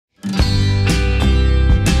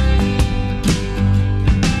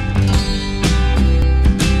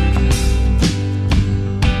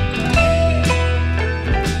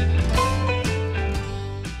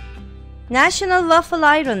National Waffle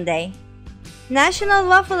Iron Day. National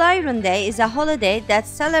Waffle Iron Day is a holiday that's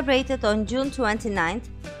celebrated on June 29th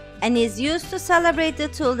and is used to celebrate the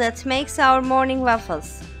tool that makes our morning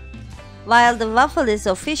waffles. While the waffle is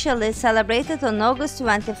officially celebrated on August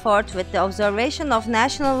 24th with the observation of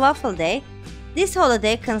National Waffle Day, this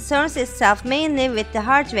holiday concerns itself mainly with the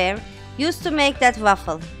hardware used to make that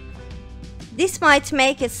waffle. This might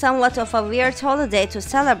make it somewhat of a weird holiday to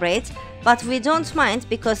celebrate, but we don't mind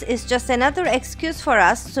because it's just another excuse for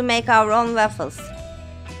us to make our own waffles.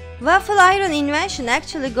 Waffle iron invention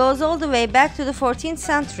actually goes all the way back to the 14th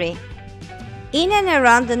century. In and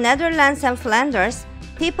around the Netherlands and Flanders,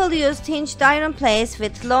 people used hinged iron plates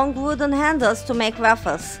with long wooden handles to make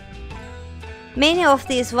waffles. Many of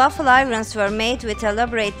these waffle irons were made with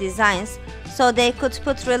elaborate designs, so they could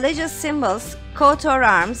put religious symbols, coat or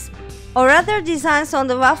arms, or other designs on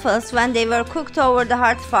the waffles when they were cooked over the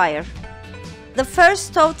hard fire. The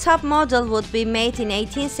first stovetop model would be made in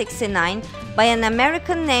 1869 by an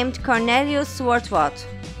American named Cornelius Swartwout.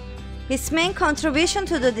 His main contribution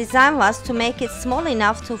to the design was to make it small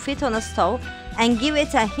enough to fit on a stove and give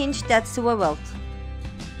it a hinge that swiveled.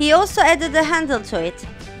 He also added a handle to it.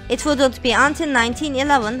 It wouldn't be until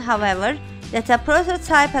 1911, however, that a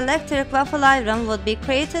prototype electric waffle iron would be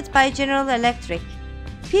created by General Electric.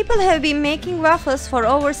 People have been making waffles for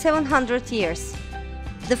over 700 years.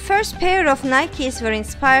 The first pair of Nikes were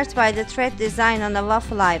inspired by the thread design on a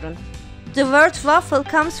waffle iron. The word waffle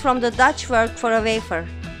comes from the Dutch word for a wafer.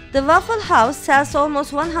 The Waffle House sells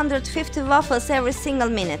almost 150 waffles every single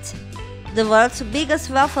minute. The world's biggest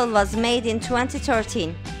waffle was made in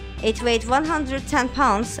 2013. It weighed 110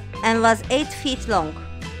 pounds and was 8 feet long.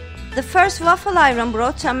 The first waffle iron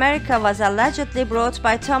brought to America was allegedly brought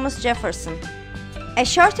by Thomas Jefferson. A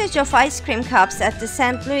shortage of ice cream cups at the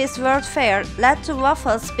St. Louis World Fair led to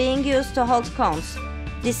waffles being used to hold cones.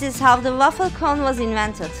 This is how the waffle cone was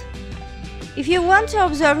invented. If you want to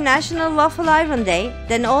observe National Waffle Iron Day,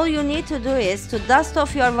 then all you need to do is to dust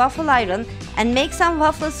off your waffle iron and make some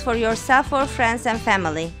waffles for yourself or friends and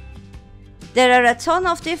family. There are a ton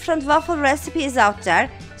of different waffle recipes out there,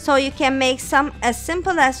 so you can make some as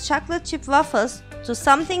simple as chocolate chip waffles to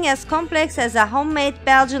something as complex as a homemade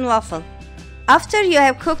Belgian waffle. After you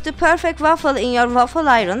have cooked the perfect waffle in your waffle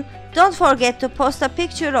iron, don't forget to post a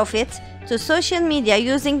picture of it to social media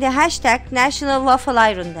using the hashtag National Waffle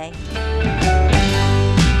Iron Day.